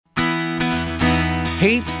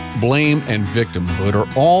Hate, blame, and victimhood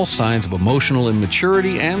are all signs of emotional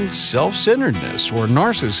immaturity and self-centeredness or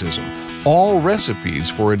narcissism, all recipes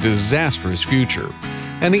for a disastrous future.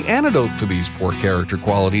 And the antidote for these poor character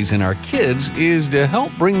qualities in our kids is to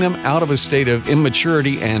help bring them out of a state of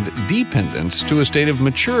immaturity and dependence to a state of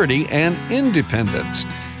maturity and independence.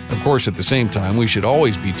 Of course, at the same time, we should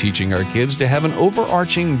always be teaching our kids to have an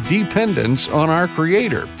overarching dependence on our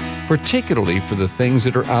Creator, particularly for the things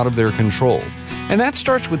that are out of their control. And that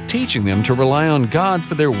starts with teaching them to rely on God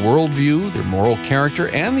for their worldview, their moral character,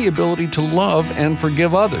 and the ability to love and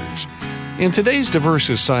forgive others. In today's diverse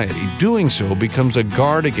society, doing so becomes a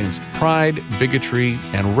guard against pride, bigotry,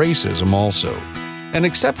 and racism also. An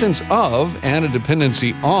acceptance of and a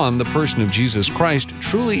dependency on the person of Jesus Christ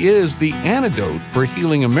truly is the antidote for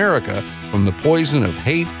healing America from the poison of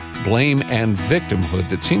hate, blame, and victimhood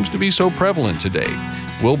that seems to be so prevalent today.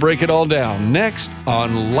 We'll break it all down next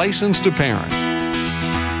on Licensed to Parent.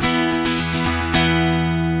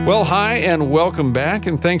 Well, hi, and welcome back,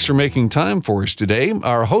 and thanks for making time for us today.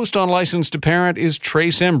 Our host on Licensed to Parent is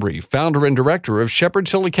Trace Embry, founder and director of Shepherd's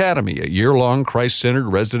Hill Academy, a year-long Christ-centered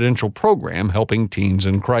residential program helping teens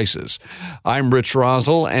in crisis. I'm Rich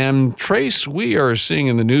Rosell, and Trace, we are seeing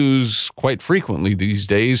in the news quite frequently these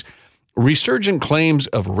days resurgent claims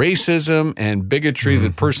of racism and bigotry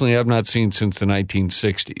that personally I've not seen since the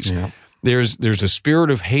 1960s. Yeah. There's a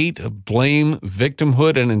spirit of hate, of blame,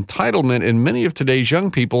 victimhood, and entitlement in many of today's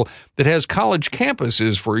young people that has college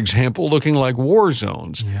campuses, for example, looking like war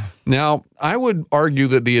zones. Yeah. Now, I would argue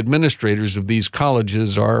that the administrators of these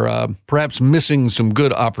colleges are perhaps missing some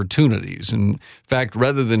good opportunities. In fact,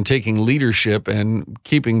 rather than taking leadership and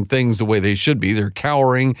keeping things the way they should be, they're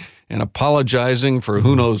cowering and apologizing for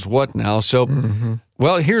who knows what now. So,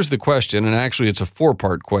 well, here's the question, and actually it's a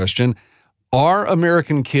four-part question. Are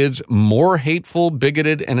American kids more hateful,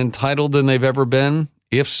 bigoted, and entitled than they've ever been?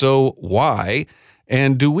 If so, why?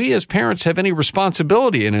 And do we as parents have any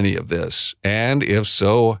responsibility in any of this? And if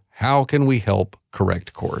so, how can we help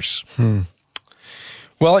correct course?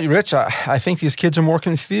 Well, Rich, I think these kids are more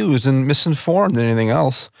confused and misinformed than anything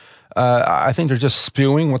else. I think they're just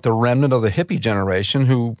spewing what the remnant of the hippie generation,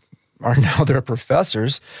 who are now their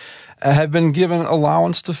professors, have been given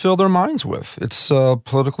allowance to fill their minds with. It's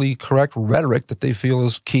politically correct rhetoric that they feel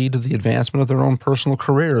is key to the advancement of their own personal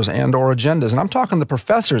careers and or agendas. And I'm talking the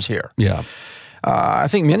professors here. Yeah. I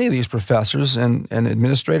think many of these professors and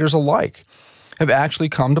administrators alike have actually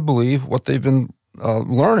come to believe what they've been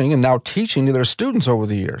learning and now teaching to their students over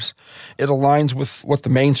the years. It aligns with what the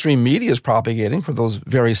mainstream media is propagating for those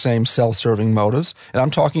very same self-serving motives. And I'm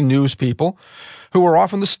talking news people who are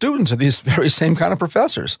often the students of these very same kind of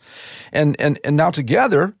professors. And now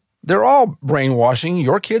together, they're all brainwashing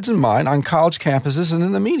your kids and mine on college campuses and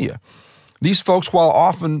in the media. These folks, while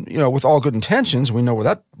often, with all good intentions, we know where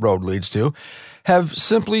that road leads to, have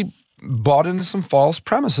simply bought into some false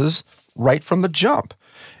premises right from the jump.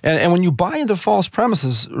 And when you buy into false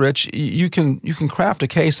premises, Rich, you can craft a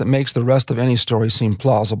case that makes the rest of any story seem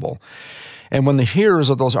plausible. And when the hearers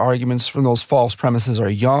of those arguments from those false premises are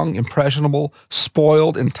young, impressionable,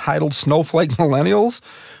 spoiled, entitled snowflake millennials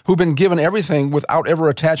who've been given everything without ever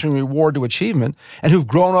attaching reward to achievement and who've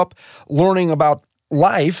grown up learning about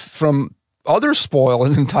life from other spoiled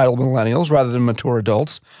and entitled millennials rather than mature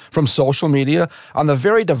adults, from social media, on the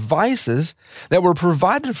very devices that were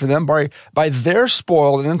provided for them by their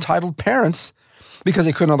spoiled and entitled parents because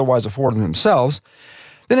they couldn't otherwise afford them themselves,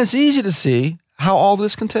 then it's easy to see how all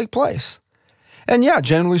this can take place. And yeah,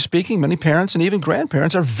 generally speaking, many parents and even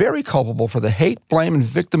grandparents are very culpable for the hate, blame, and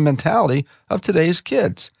victim mentality of today's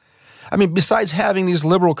kids. I mean, besides having these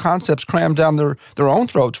liberal concepts crammed down their own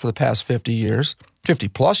throats for the past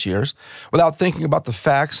 50-plus years, without thinking about the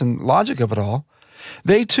facts and logic of it all,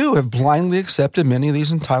 they too have blindly accepted many of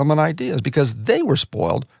these entitlement ideas because they were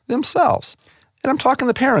spoiled themselves. And I'm talking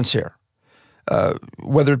the parents here,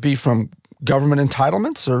 whether it be from government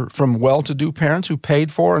entitlements or from well-to-do parents who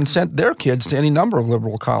paid for and sent their kids to any number of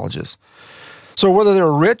liberal colleges. So whether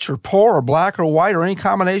they're rich or poor or black or white or any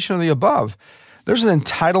combination of the above, there's an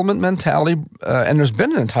entitlement mentality, and there's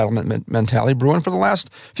been an entitlement mentality brewing for the last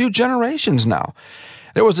few generations now.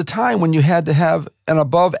 There was a time when you had to have an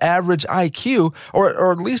above-average IQ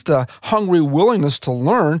or at least a hungry willingness to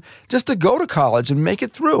learn just to go to college and make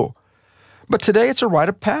it through. But today it's a rite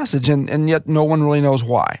of passage, and yet no one really knows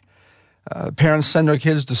why. Parents send their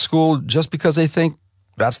kids to school just because they think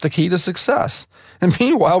that's the key to success. And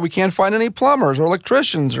meanwhile, we can't find any plumbers or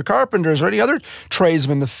electricians or carpenters or any other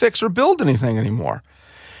tradesmen to fix or build anything anymore.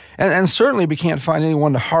 And certainly we can't find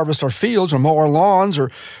anyone to harvest our fields or mow our lawns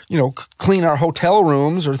or, clean our hotel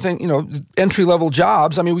rooms or entry-level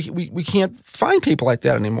jobs. I mean, we can't find people like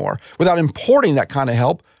that anymore without importing that kind of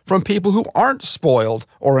help from people who aren't spoiled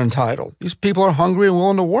or entitled. These people are hungry and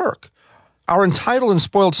willing to work. Our entitled and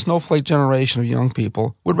spoiled snowflake generation of young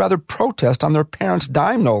people would rather protest on their parents'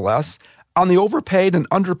 dime, no less, on the overpaid and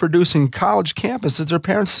underproducing college campuses their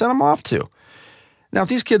parents sent them off to. Now, if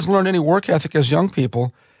these kids learned any work ethic as young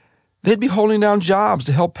people, they'd be holding down jobs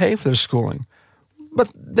to help pay for their schooling.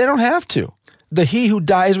 But they don't have to. The he who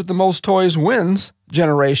dies with the most toys wins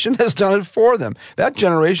generation has done it for them. That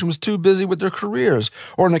generation was too busy with their careers,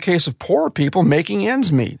 or in the case of poorer people, making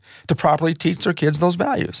ends meet to properly teach their kids those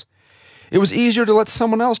values. It was easier to let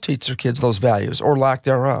someone else teach their kids those values, or lack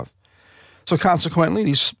thereof. So consequently,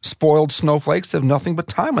 these spoiled snowflakes have nothing but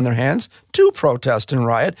time on their hands to protest and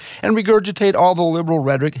riot and regurgitate all the liberal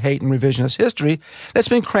rhetoric, hate, and revisionist history that's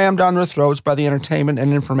been crammed down their throats by the entertainment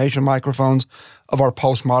and information microphones of our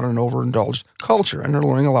postmodern and overindulged culture, and they're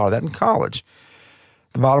learning a lot of that in college.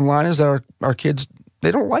 The bottom line is that our kids,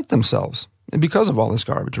 they don't like themselves because of all this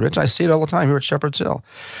garbage, Rich. I see it all the time here at Shepherd's Hill.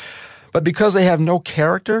 But because they have no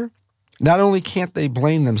character, not only can't they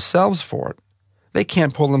blame themselves for it, they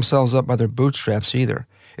can't pull themselves up by their bootstraps either.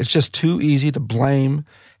 It's just too easy to blame,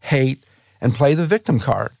 hate, and play the victim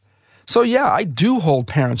card. So yeah, I do hold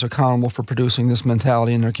parents accountable for producing this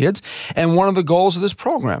mentality in their kids, and one of the goals of this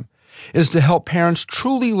program is to help parents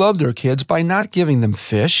truly love their kids by not giving them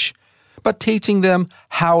fish, but teaching them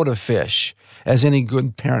how to fish, as any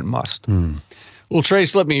good parent must. Well,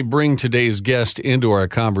 Trace, let me bring today's guest into our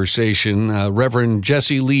conversation. Reverend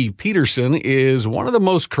Jesse Lee Peterson is one of the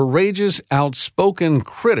most courageous, outspoken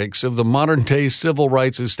critics of the modern-day civil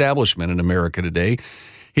rights establishment in America today.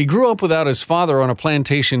 He grew up without his father on a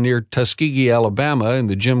plantation near Tuskegee, Alabama in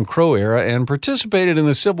the Jim Crow era and participated in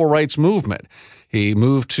the civil rights movement. He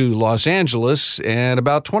moved to Los Angeles and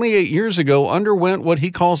about 28 years ago underwent what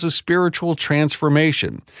he calls a spiritual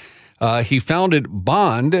transformation. He founded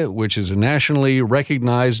Bond, which is a nationally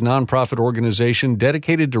recognized nonprofit organization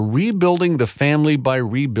dedicated to rebuilding the family by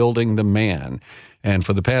rebuilding the man. And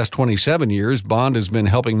for the past 27 years, Bond has been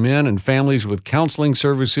helping men and families with counseling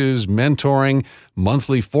services, mentoring,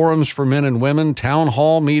 monthly forums for men and women, town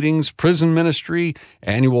hall meetings, prison ministry,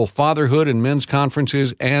 annual fatherhood and men's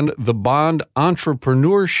conferences, and the Bond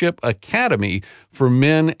Entrepreneurship Academy for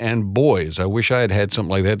men and boys. I wish I had had something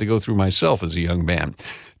like that to go through myself as a young man.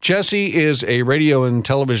 Jesse is a radio and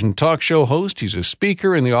television talk show host. He's a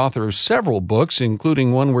speaker and the author of several books,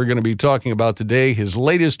 including one we're going to be talking about today, his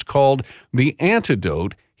latest called The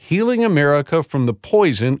Antidote, Healing America from the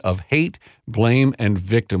Poison of Hate, Blame, and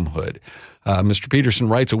Victimhood. Mr. Peterson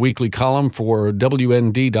writes a weekly column for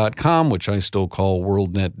WND.com, which I still call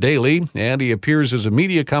WorldNet Daily, and he appears as a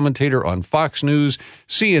media commentator on Fox News,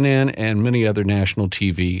 CNN, and many other national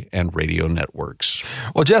TV and radio networks.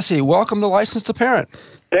 Well, Jesse, welcome to License to Parent.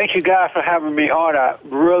 Thank you, guys, for having me on. I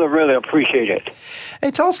really, really appreciate it.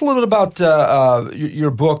 Hey, tell us a little bit about your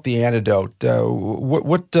book, The Antidote.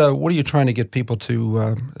 What are you trying to get people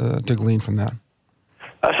to glean from that?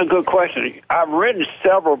 That's a good question. I've written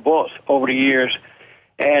several books over the years,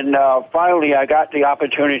 and finally I got the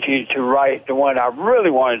opportunity to write the one I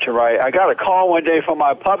really wanted to write. I got a call one day from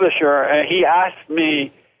my publisher, and he asked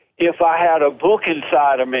me if I had a book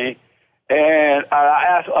inside of me. And I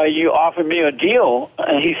asked, are you offering me a deal?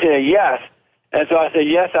 And he said, yes. And so I said,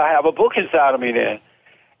 yes, I have a book inside of me then.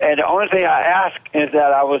 And the only thing I asked is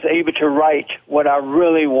that I was able to write what I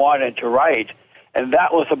really wanted to write. And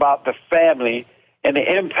that was about the family and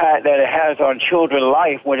the impact that it has on children's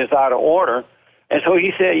life when it's out of order. And so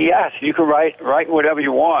he said, yes, you can write whatever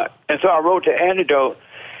you want. And so I wrote The Antidote.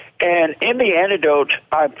 And in The Antidote,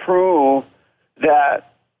 I prove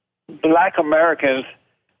that Black Americans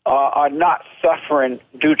are not suffering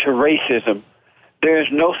due to racism. There is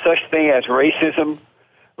no such thing as racism.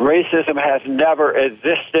 Racism has never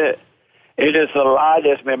existed. It is a lie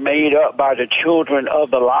that's been made up by the children of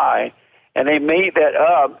the lie, and they made that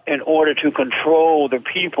up in order to control the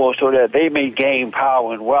people so that they may gain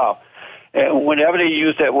power and wealth. And whenever they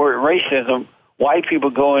use that word racism, white people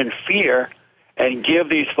go in fear and give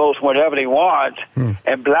these folks whatever they want,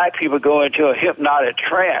 and black people go into a hypnotic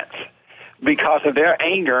trance because of their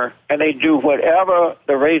anger, and they do whatever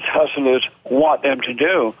the race hustlers want them to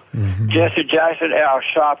do. Jesse Jackson, Al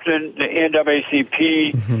Sharpton, the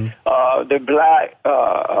NAACP, the black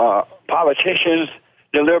politicians,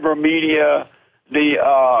 the liberal media,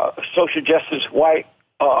 the social justice white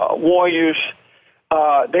warriors,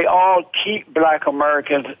 they all keep Black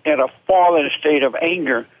Americans in a fallen state of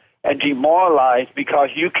anger and demoralized because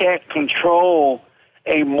you can't control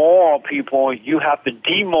amoral people, you have to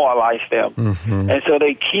demoralize them. And so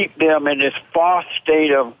they keep them in this false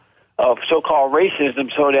state of so-called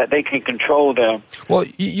racism so that they can control them. Well,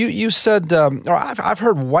 you said, or I've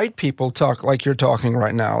heard white people talk like you're talking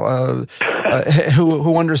right now,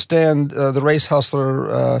 who understand the race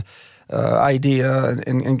hustler idea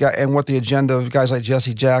and what the agenda of guys like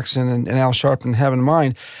Jesse Jackson and Al Sharpton have in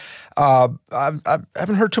mind. I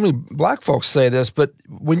haven't heard too many black folks say this, but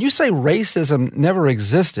when you say racism never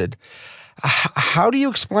existed, how do you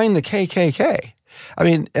explain the KKK? I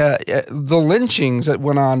mean, the lynchings that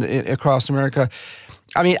went on across America,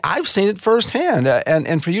 I mean, I've seen it firsthand.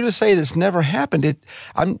 And for you to say this never happened,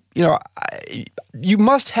 you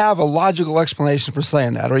must have a logical explanation for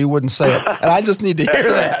saying that, or you wouldn't say it. And I just need to hear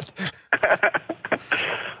that.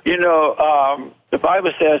 The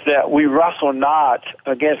Bible says that we wrestle not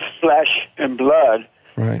against flesh and blood,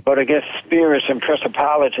 right, but against spirits and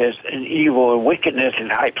principalities and evil and wickedness in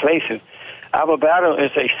high places. Our battle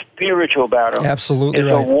is a spiritual battle. Absolutely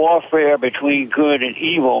it's right. It's a warfare between good and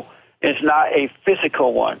evil. It's not a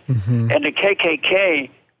physical one. And the KKK,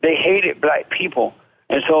 they hated black people.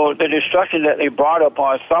 And so the destruction that they brought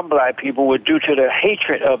upon some black people was due to their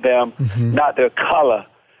hatred of them, not their color.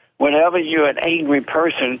 Whenever you're an angry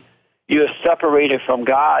person, you're separated from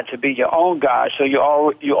God to be your own God. So you're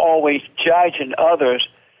always judging others.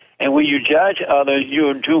 And when you judge others,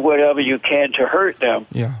 you do whatever you can to hurt them.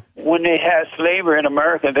 Yeah. When they had slavery in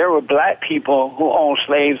America, there were black people who owned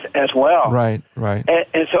slaves as well. Right.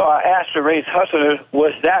 And so I asked the race hustlers,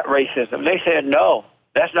 was that racism? They said, no,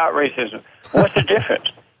 that's not racism. What's the difference?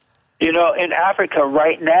 In Africa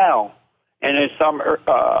right now, and in some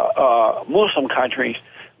Muslim countries,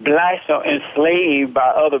 blacks are enslaved by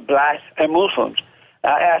other blacks and Muslims.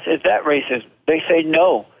 I asked, is that racist? They say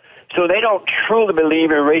no. So they don't truly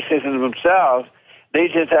believe in racism themselves. They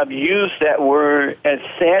just have used that word and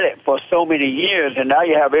said it for so many years, and now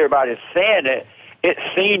you have everybody saying it. It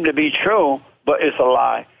seemed to be true, but it's a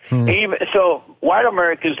lie. Even so, white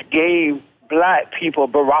Americans gave black people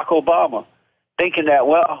Barack Obama, thinking that,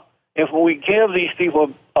 well, if we give these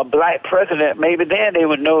people a black president, maybe then they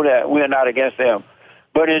would know that we're not against them.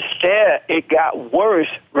 But instead, it got worse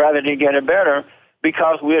rather than getting better,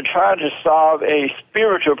 because we're trying to solve a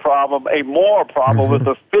spiritual problem, a moral problem with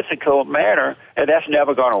a physical manner, and that's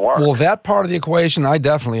never going to work. Well, that part of the equation, I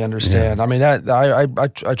definitely understand. Yeah. I mean,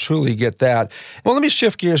 I truly get that. Well, let me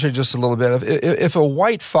shift gears here just a little bit. If a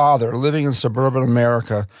white father living in suburban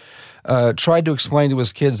America tried to explain to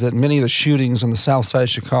his kids that many of the shootings on the south side of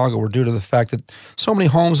Chicago were due to the fact that so many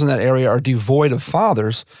homes in that area are devoid of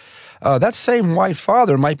fathers, that same white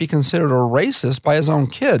father might be considered a racist by his own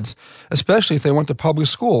kids, especially if they went to public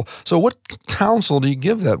school. So what counsel do you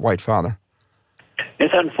give that white father?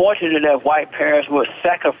 It's unfortunate that white parents would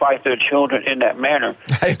sacrifice their children in that manner.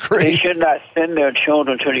 I agree. They should not send their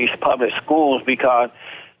children to these public schools, because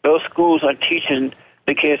those schools are teaching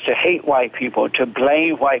the kids to hate white people, to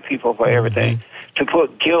blame white people for everything, to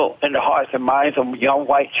put guilt in the hearts and minds of young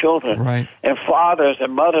white children. Right. And fathers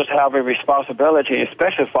and mothers have a responsibility,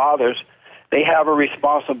 especially fathers. They have a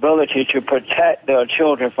responsibility to protect their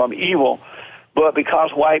children from evil. But because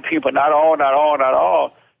white people, not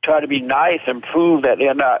all, try to be nice and prove that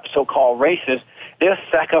they're not so-called racist, they're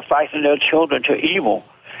sacrificing their children to evil.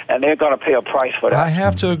 And they're going to pay a price for that. I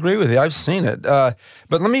have to agree with you. I've seen it. But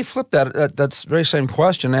let me flip that very same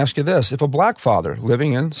question and ask you this. If a black father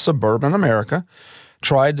living in suburban America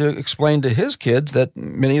tried to explain to his kids that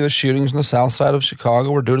many of the shootings in the south side of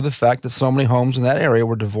Chicago were due to the fact that so many homes in that area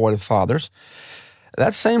were devoid of fathers,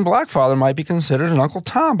 that same black father might be considered an Uncle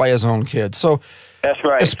Tom by his own kids. So, that's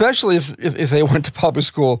right. Especially if they went to public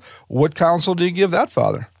school, what counsel do you give that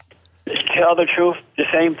father? Tell the truth, the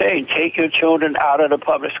same thing. Take your children out of the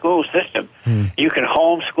public school system. You can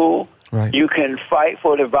homeschool. Right. You can fight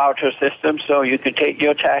for the voucher system, so you can take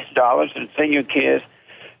your tax dollars and send your kids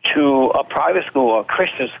to a private school or a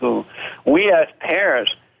Christian school. We as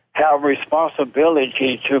parents have a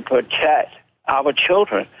responsibility to protect our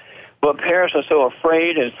children. But parents are so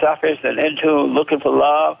afraid and selfish and into looking for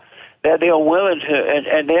love that they're willing to,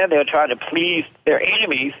 and then they're trying to please their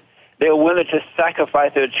enemies. They're willing to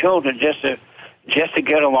sacrifice their children just to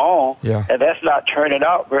get along, and that's not turning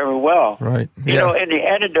out very well. Right. You know, in the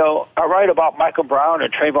antidote, I write about Michael Brown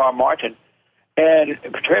and Trayvon Martin. And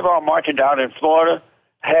Trayvon Martin down in Florida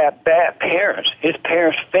had bad parents. His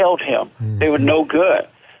parents failed him. They were no good.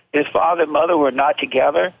 His father and mother were not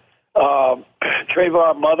together.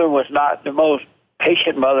 Trayvon's mother was not the most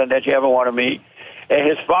patient mother that you ever want to meet. And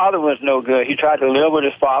his father was no good. He tried to live with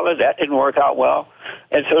his father. That didn't work out well.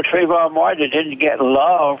 And so Trayvon Martin didn't get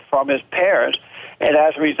love from his parents. And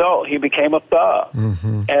as a result, he became a thug.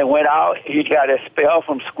 Mm-hmm. And went out, he got expelled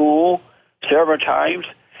from school several times.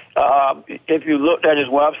 If you looked at his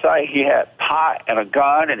website, he had pot and a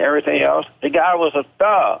gun and everything else. The guy was a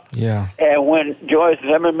thug. Yeah. And when George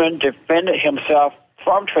Zimmerman defended himself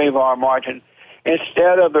from Trayvon Martin,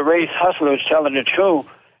 instead of the race hustlers telling the truth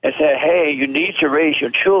and said, hey, you need to raise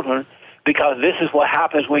your children because this is what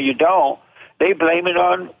happens when you don't, they blame it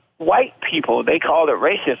on white people. They call it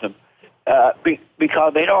racism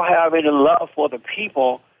because they don't have any love for the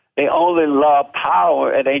people. They only love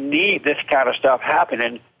power, and they need this kind of stuff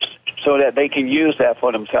happening so that they can use that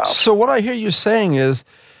for themselves. So what I hear you saying is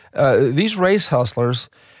these race hustlers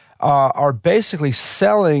are basically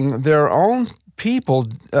selling their own people,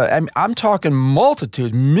 I'm talking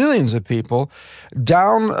multitudes, millions of people,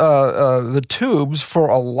 down the tubes for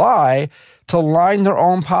a lie to line their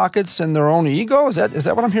own pockets and their own ego? Is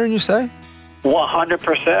that what I'm hearing you say?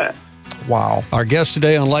 100%. Wow. Our guest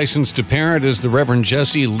today on Licensed to Parent is the Reverend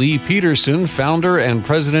Jesse Lee Peterson, founder and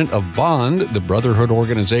president of BOND, the Brotherhood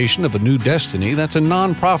Organization of a New Destiny. That's a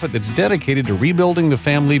nonprofit that's dedicated to rebuilding the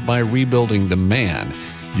family by rebuilding the man.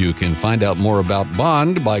 You can find out more about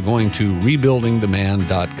BOND by going to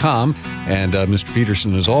rebuildingtheman.com. And Mr.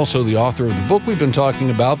 Peterson is also the author of the book we've been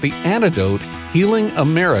talking about, The Antidote, Healing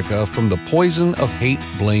America from the Poison of Hate,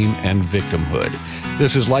 Blame, and Victimhood.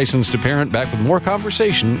 This is Licensed to Parent, back with more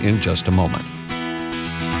conversation in just a moment.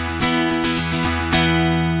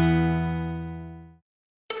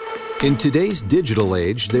 In today's digital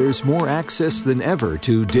age, there's more access than ever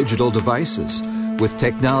to digital devices. With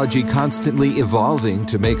technology constantly evolving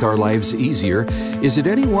to make our lives easier, is it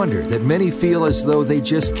any wonder that many feel as though they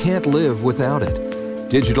just can't live without it?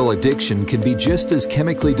 Digital addiction can be just as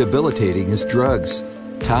chemically debilitating as drugs.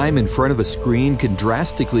 Time in front of a screen can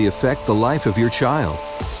drastically affect the life of your child.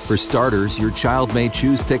 For starters, your child may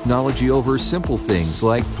choose technology over simple things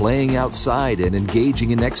like playing outside and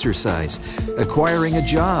engaging in exercise, acquiring a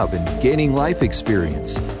job, and gaining life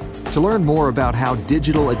experience. To learn more about how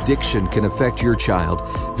digital addiction can affect your child,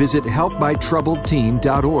 visit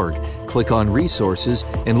helpmytroubledteen.org, click on Resources,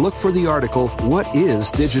 and look for the article, What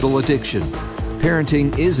is Digital Addiction?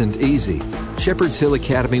 Parenting isn't easy. Shepherd's Hill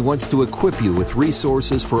Academy wants to equip you with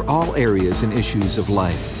resources for all areas and issues of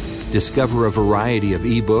life. Discover a variety of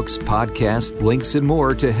ebooks, podcasts, links, and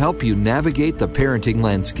more to help you navigate the parenting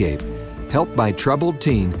landscape.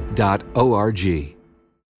 helpmytroubledteen.org.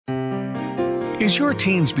 Is your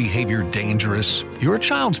teen's behavior dangerous? Your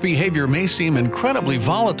child's behavior may seem incredibly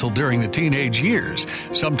volatile during the teenage years.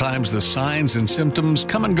 Sometimes the signs and symptoms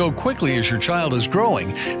come and go quickly as your child is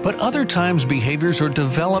growing, but other times behaviors are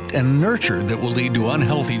developed and nurtured that will lead to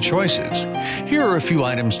unhealthy choices. Here are a few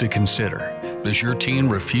items to consider. Does your teen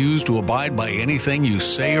refuse to abide by anything you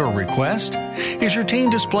say or request? Is your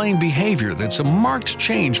teen displaying behavior that's a marked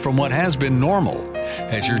change from what has been normal?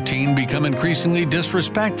 Has your teen become increasingly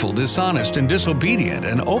disrespectful, dishonest, and disobedient,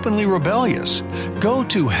 and openly rebellious? Go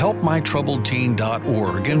to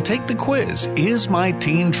helpmytroubledteen.org and take the quiz, Is My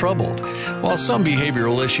Teen Troubled? While some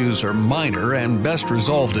behavioral issues are minor and best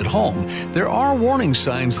resolved at home, there are warning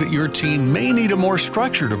signs that your teen may need a more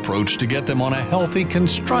structured approach to get them on a healthy,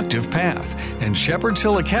 constructive path. And Shepherd's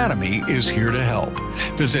Hill Academy is here to help.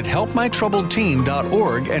 Visit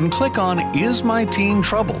helpmytroubledteen.org and click on Is My Teen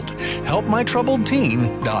Troubled?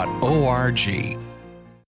 helpmytroubledteen.org.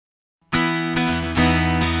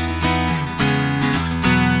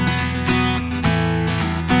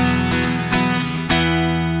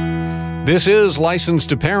 This is Licensed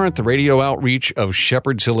to Parent, the radio outreach of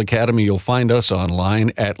Shepherd's Hill Academy. You'll find us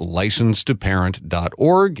online at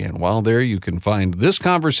licensedtoparent.org. And while there, you can find this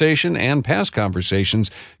conversation and past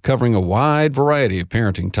conversations covering a wide variety of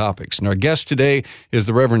parenting topics. And our guest today is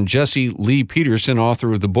the Reverend Jesse Lee Peterson,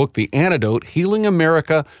 author of the book, The Antidote, Healing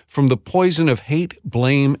America from the Poison of Hate,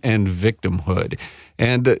 Blame, and Victimhood.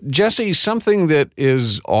 And Jesse, something that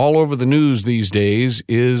is all over the news these days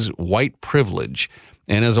is white privilege.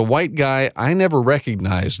 And as a white guy, I never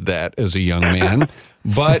recognized that as a young man.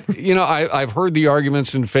 But, you know, I've heard the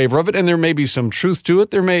arguments in favor of it, and there may be some truth to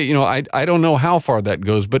it. There may, you know, I don't know how far that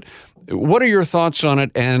goes. But what are your thoughts on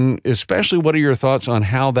it? And especially, what are your thoughts on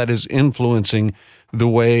how that is influencing the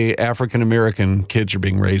way African-American kids are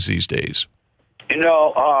being raised these days? You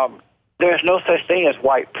know, there's no such thing as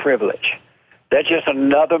white privilege. That's just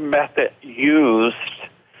another method used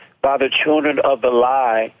by the children of the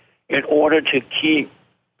lie in order to keep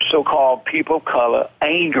so-called people of color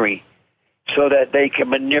angry so that they can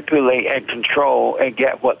manipulate and control and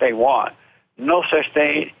get what they want. No such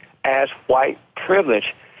thing as white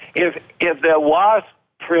privilege. If there was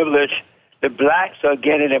privilege, the blacks are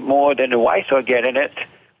getting it more than the whites are getting it.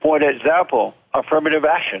 For example, affirmative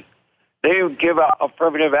action. They give out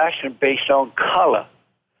affirmative action based on color.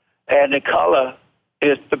 And the color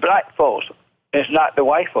is the black folks. It's not the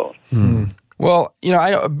white folks. Well,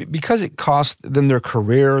 because it costs them their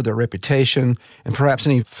career, their reputation, and perhaps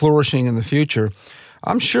any flourishing in the future,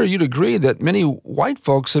 I'm sure you'd agree that many white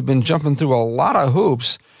folks have been jumping through a lot of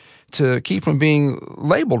hoops to keep from being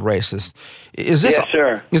labeled racist. Yes,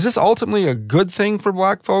 sir. Is this ultimately a good thing for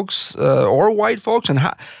black folks or white folks? And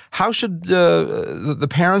how should the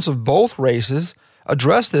parents of both races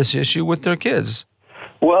address this issue with their kids?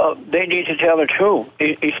 Well, they need to tell the truth,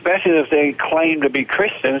 especially if they claim to be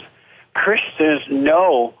Christians. Christians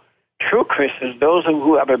know, true Christians, those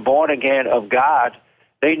who have been born again of God,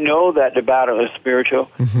 they know that the battle is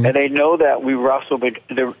spiritual, and they know that we wrestle,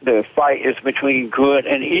 the fight is between good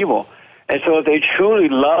and evil. And so if they truly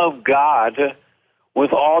love God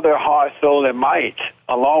with all their heart, soul, and might,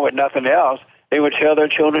 along with nothing else, they would tell their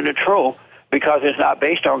children the truth because it's not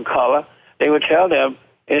based on color. They would tell them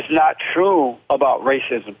it's not true about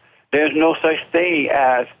racism. There's no such thing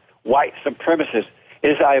as white supremacists.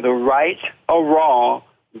 It's either right or wrong,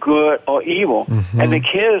 good or evil. And the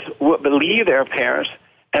kids would believe their parents,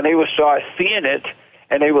 and they would start seeing it,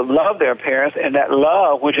 and they would love their parents, and that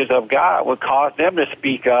love, which is of God, would cause them to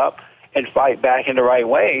speak up and fight back in the right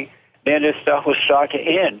way. Then this stuff would start to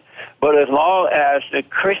end. But as long as the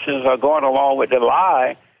Christians are going along with the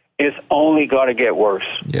lie, it's only going to get worse.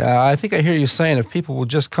 Yeah, I think I hear you saying if people will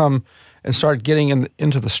just come and start getting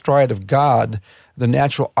into the stride of God, the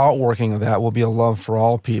natural outworking of that will be a love for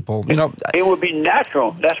all people. It would be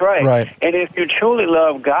natural. That's right. Right. And if you truly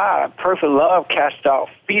love God, perfect love casts out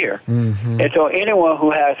fear. And so anyone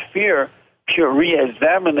who has fear should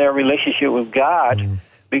re-examine their relationship with God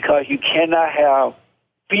because you cannot have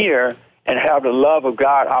fear and have the love of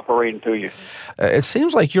God operating through you. It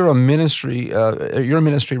seems like your ministry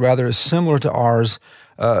is similar to ours,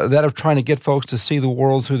 that of trying to get folks to see the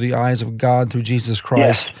world through the eyes of God, through Jesus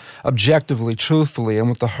Christ, objectively, truthfully, and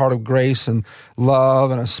with the heart of grace and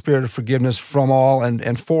love and a spirit of forgiveness from all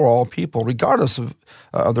and for all people, regardless of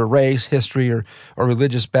their race, history, or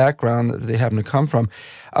religious background that they happen to come from.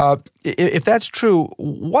 If that's true,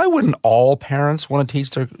 why wouldn't all parents want to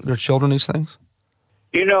teach their children these things?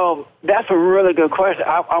 That's a really good question.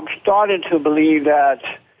 I'm starting to believe that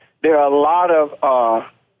there are a lot of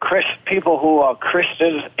people who are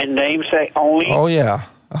Christians in namesake only. Oh yeah.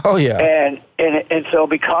 And so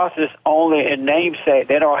because it's only in namesake,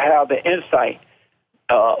 they don't have the insight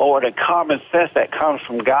or the common sense that comes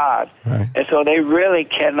from God. Right. And so they really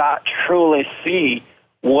cannot truly see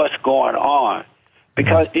what's going on.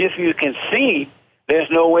 Because if you can see, there's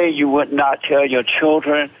no way you would not tell your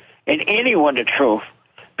children and anyone the truth,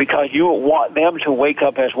 because you would want them to wake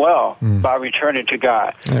up as well by returning to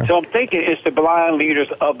God. Yeah. So I'm thinking it's the blind leaders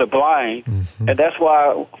of the blind, and that's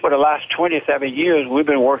why for the last 27 years we've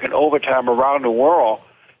been working overtime around the world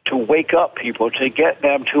to wake up people, to get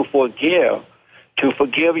them to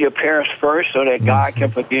forgive your parents first so that God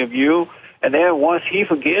can forgive you. And then once He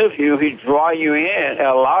forgives you, He draw you in and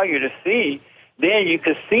allow you to see. Then you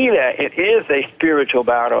can see that it is a spiritual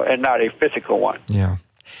battle and not a physical one. Yeah.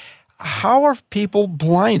 How are people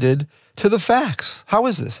blinded to the facts? How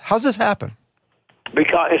is this? How's this happen?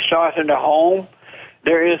 Because it starts in the home.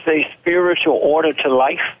 There is a spiritual order to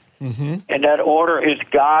life, and that order is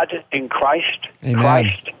God in Christ, Amen.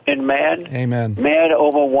 Christ in man, Amen. Man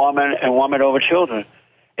over woman, and woman over children.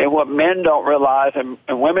 And what men don't realize and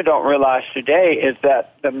women don't realize today is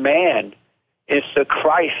that the man is the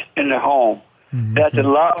Christ in the home, that the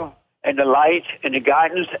love and the light and the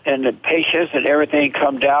guidance and the patience and everything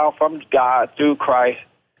come down from God through Christ,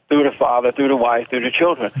 through the father, through the wife, through the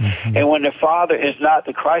children. And when the father is not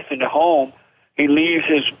the Christ in the home, he leaves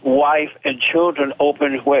his wife and children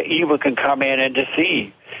open where evil can come in and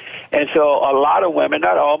deceive. And so a lot of women,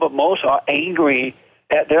 not all, but most, are angry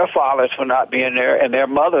at their fathers for not being there, and their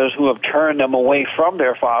mothers who have turned them away from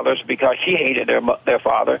their fathers because she hated their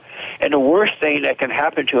father. And the worst thing that can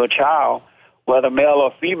happen to a child, whether male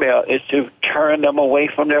or female, is to turn them away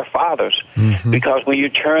from their fathers. Because when you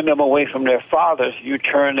turn them away from their fathers, you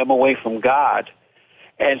turn them away from God.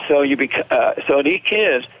 And so so these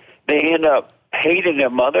kids, they end up hating their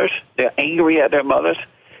mothers. They're angry at their mothers.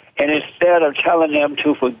 And instead of telling them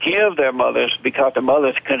to forgive their mothers because the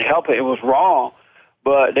mothers couldn't help it, it was wrong,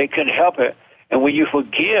 but they couldn't help it. And when you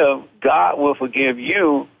forgive, God will forgive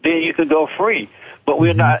you, then you can go free. But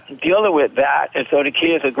we're not dealing with that, and so the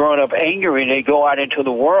kids are growing up angry, and they go out into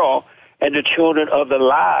the world, and the children of the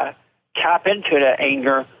lie tap into that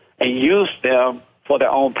anger and use them for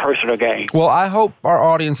their own personal gain. Well, I hope our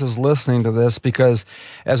audience is listening to this because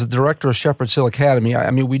as a director of Shepherd's Hill Academy,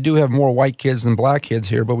 I mean, we do have more white kids than black kids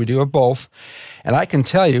here, but we do have both. And I can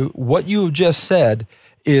tell you what you have just said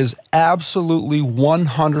is absolutely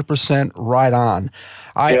 100% right on.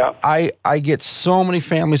 I get so many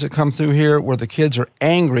families that come through here where the kids are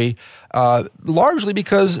angry, largely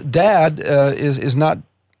because dad is not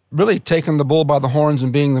really taking the bull by the horns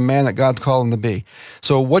and being the man that God called him to be.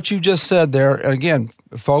 So what you just said there, and again,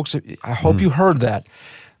 folks, I hope you heard that.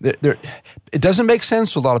 It doesn't make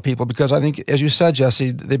sense to a lot of people because I think, as you said,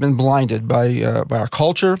 Jesse, they've been blinded by our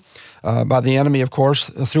culture, by the enemy, of course,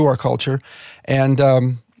 through our culture, and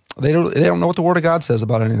they don't know what the Word of God says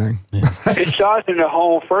about anything. Yeah. It starts in the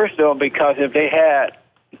home first, though, because if they had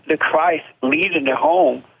the Christ leading the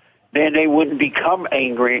home, then they wouldn't become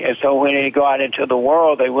angry, and so when they go out into the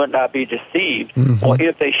world, they would not be deceived. Mm-hmm. Or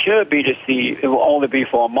if they should be deceived, it will only be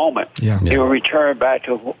for a moment. Yeah. They will return back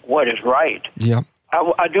to what is right. Yeah.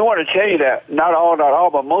 I do want to tell you that not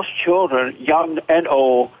all, but most children, young and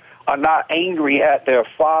old, are not angry at their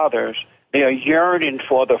fathers. They are yearning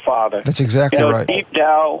for the Father. That's exactly right. Deep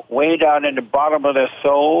down, way down in the bottom of their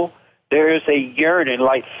soul, there is a yearning,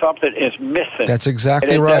 like something is missing. That's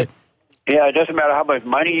exactly right. It doesn't matter how much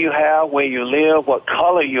money you have, where you live, what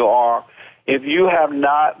color you are. If you have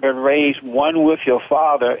not been raised one with your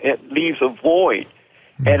Father, it leaves a void.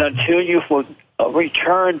 Mm-hmm. And until you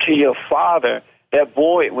return to your Father, that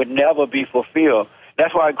void would never be fulfilled.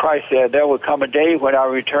 That's why Christ said there would come a day when I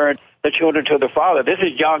return the children to the Father. This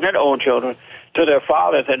is young and old children to their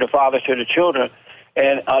fathers and the fathers to the children.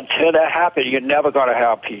 And until that happens, you're never going to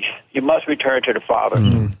have peace. You must return to the Father.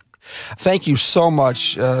 Mm-hmm. Thank you so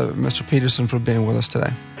much, Mr. Peterson, for being with us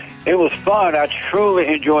today. It was fun. I truly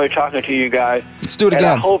enjoyed talking to you guys. Let's do it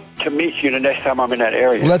again. And I hope to meet you the next time I'm in that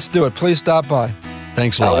area. Let's do it. Please stop by.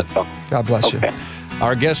 Thanks a lot. God bless you.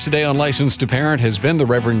 Our guest today on Licensed to Parent has been the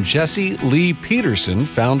Reverend Jesse Lee Peterson,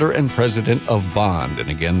 founder and president of BOND. And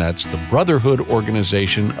again, that's the Brotherhood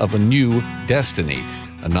Organization of a New Destiny,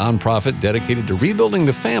 a nonprofit dedicated to rebuilding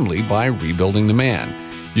the family by rebuilding the man.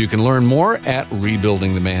 You can learn more at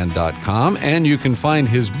rebuildingtheman.com, and you can find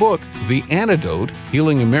his book, The Antidote,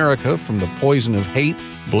 Healing America from the Poison of Hate,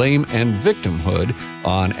 Blame, and Victimhood,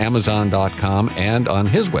 on Amazon.com and on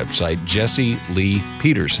his website,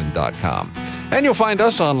 JesseLeePeterson.com. And you'll find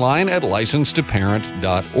us online at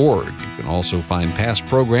licensedtoparent.org. You can also find past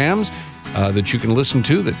programs that you can listen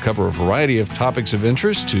to that cover a variety of topics of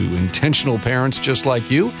interest to intentional parents just like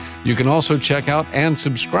you. You can also check out and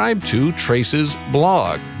subscribe to Trace's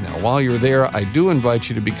blog. Now, while you're there, I do invite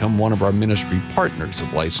you to become one of our ministry partners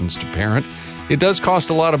of Licensed to Parent. It does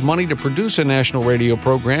cost a lot of money to produce a national radio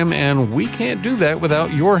program, and we can't do that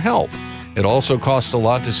without your help. It also costs a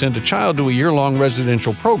lot to send a child to a year-long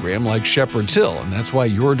residential program like Shepherd's Hill, and that's why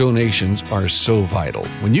your donations are so vital.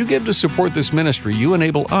 When you give to support this ministry, you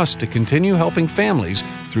enable us to continue helping families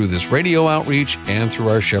through this radio outreach and through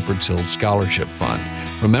our Shepherd's Hill Scholarship Fund.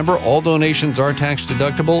 Remember, all donations are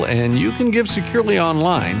tax-deductible, and you can give securely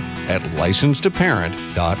online at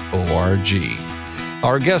licensedtoparent.org.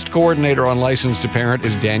 Our guest coordinator on Licensed to Parent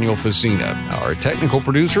is Daniel Facina. Our technical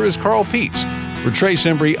producer is Carl Peets. For Trace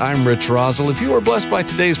Embry, I'm Rich Rosell. If you are blessed by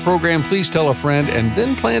today's program, please tell a friend and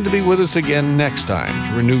then plan to be with us again next time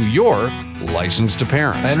to renew your License to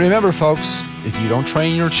Parent. And remember, folks, if you don't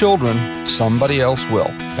train your children, somebody else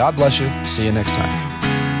will. God bless you. See you next time.